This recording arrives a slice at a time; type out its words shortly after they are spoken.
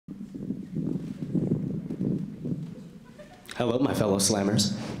Hello, my fellow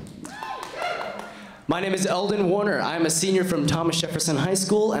slammers. My name is Eldon Warner. I'm a senior from Thomas Jefferson High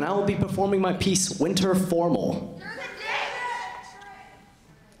School, and I will be performing my piece, Winter Formal.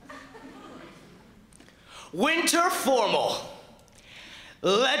 Winter Formal,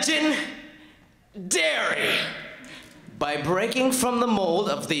 legendary. By breaking from the mold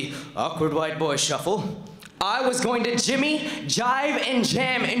of the awkward white boy shuffle, I was going to jimmy, jive, and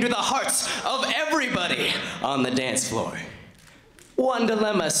jam into the hearts of everybody on the dance floor. One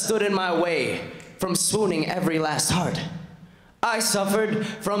dilemma stood in my way from swooning every last heart. I suffered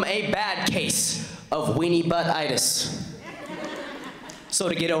from a bad case of weenie butt-itis. So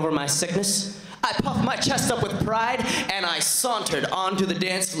to get over my sickness, I puffed my chest up with pride and I sauntered onto the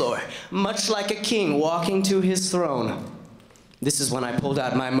dance floor, much like a king walking to his throne. This is when I pulled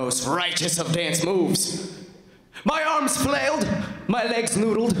out my most righteous of dance moves. My arms flailed, my legs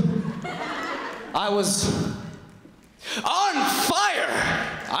noodled. I was on fire!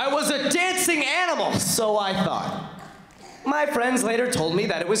 I was a dancing animal, so I thought. My friends later told me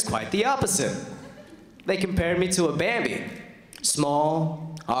that it was quite the opposite. They compared me to a Bambi.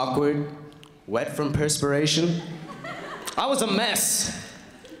 Small, awkward, wet from perspiration. I was a mess.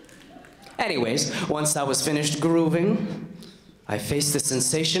 Anyways, once I was finished grooving, I faced a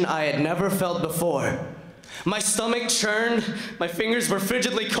sensation I had never felt before. My stomach churned, my fingers were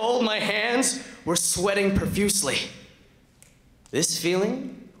frigidly cold, my hands were sweating profusely. This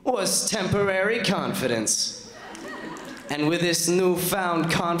feeling was temporary confidence. And with this newfound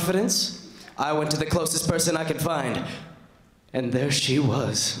confidence, I went to the closest person I could find. And there she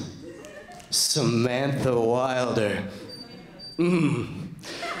was, Samantha Wilder.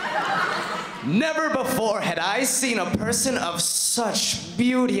 Never before had I seen a person of such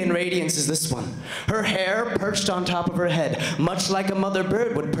beauty and radiance as this one. Her hair perched on top of her head, much like a mother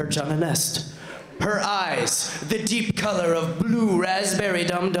bird would perch on a nest. Her eyes, the deep color of blue raspberry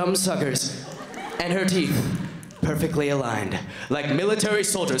dum-dum suckers. And her teeth, perfectly aligned, like military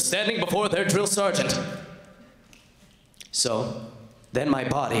soldiers standing before their drill sergeant. So, then my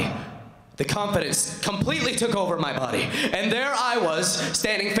body, the confidence completely took over my body, and there I was,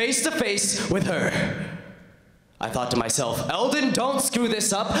 standing face to face with her. I thought to myself, Eldon, don't screw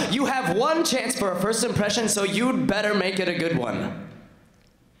this up. You have one chance for a first impression, so you'd better make it a good one.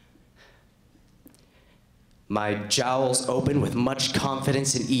 My jowls open with much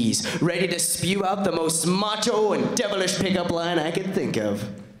confidence and ease, ready to spew out the most macho and devilish pickup line I could think of.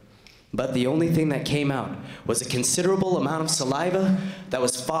 But the only thing that came out was a considerable amount of saliva that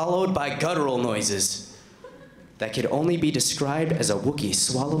was followed by guttural noises that could only be described as a Wookiee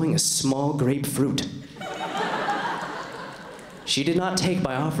swallowing a small grapefruit. She did not take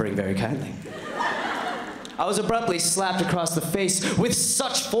my offering very kindly. I was abruptly slapped across the face with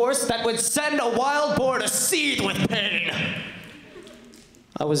such force that would send a wild boar to seethe with pain.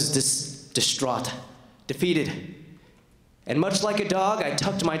 I was distraught, defeated. And much like a dog, I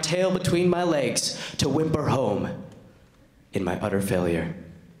tucked my tail between my legs to whimper home in my utter failure.